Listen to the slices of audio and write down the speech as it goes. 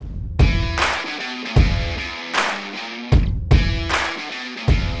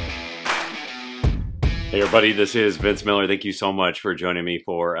Everybody, this is Vince Miller. Thank you so much for joining me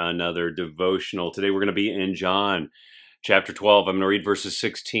for another devotional. Today we're going to be in John chapter 12. I'm going to read verses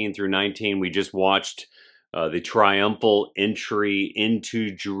 16 through 19. We just watched the triumphal entry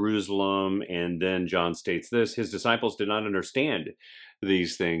into Jerusalem, and then John states this: his disciples did not understand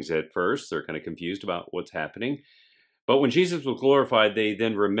these things at first. They're kind of confused about what's happening. But when Jesus was glorified, they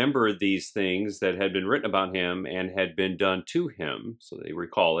then remembered these things that had been written about him and had been done to him. So they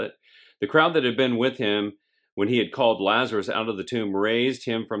recall it. The crowd that had been with him when he had called Lazarus out of the tomb, raised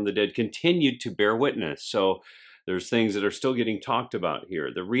him from the dead, continued to bear witness. So there's things that are still getting talked about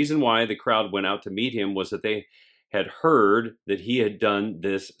here. The reason why the crowd went out to meet him was that they had heard that he had done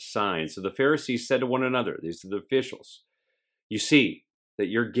this sign. So the Pharisees said to one another, these are the officials, "You see that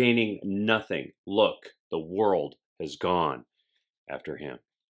you're gaining nothing. Look, the world has gone after him."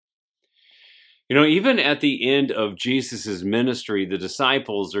 You know, even at the end of Jesus's ministry, the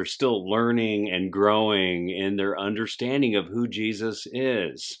disciples are still learning and growing in their understanding of who Jesus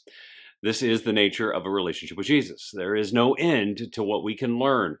is. This is the nature of a relationship with Jesus. There is no end to what we can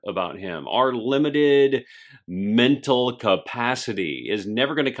learn about him. Our limited mental capacity is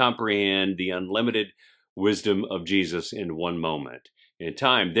never going to comprehend the unlimited wisdom of Jesus in one moment in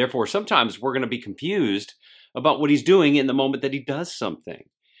time. Therefore, sometimes we're going to be confused about what he's doing in the moment that he does something.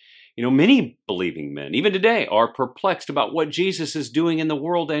 You know, many believing men, even today, are perplexed about what Jesus is doing in the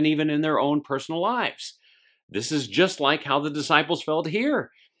world and even in their own personal lives. This is just like how the disciples felt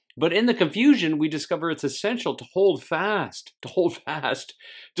here. But in the confusion, we discover it's essential to hold fast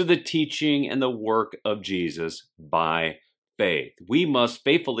to the teaching and the work of Jesus by faith. We must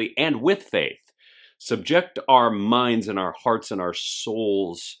faithfully and with faith subject our minds and our hearts and our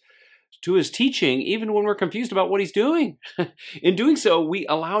souls to his teaching, even when we're confused about what he's doing. In doing so, we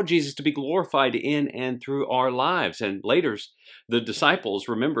allow Jesus to be glorified in and through our lives. And later, the disciples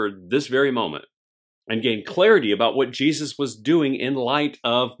remembered this very moment and gained clarity about what Jesus was doing in light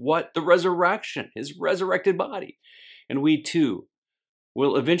of what? The resurrection, his resurrected body. And we too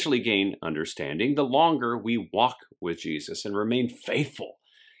will eventually gain understanding the longer we walk with Jesus and remain faithful,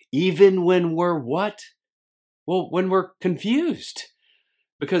 even when we're what? Well, when we're confused.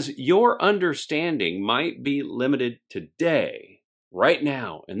 Because your understanding might be limited today, right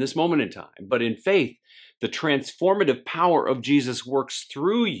now, in this moment in time. But in faith, the transformative power of Jesus works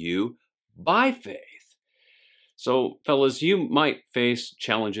through you by faith. So, fellas, you might face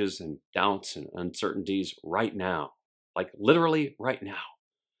challenges and doubts and uncertainties right now, like literally right now.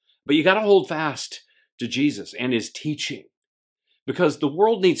 But you got to hold fast to Jesus and his teaching, because the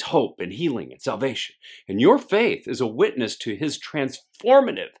world needs hope and healing and salvation. And your faith is a witness to his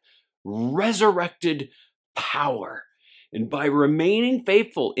transformative, resurrected power. And by remaining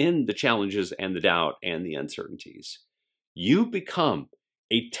faithful in the challenges and the doubt and the uncertainties, you become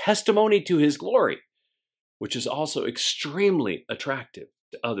a testimony to his glory, which is also extremely attractive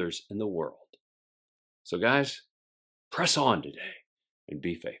to others in the world. So guys, press on today and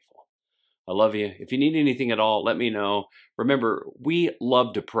be faithful. I love you. If you need anything at all, let me know. Remember, we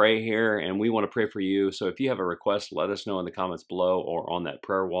love to pray here, and we want to pray for you. So if you have a request, let us know in the comments below or on that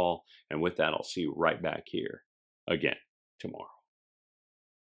prayer wall. And with that, I'll see you right back here again tomorrow.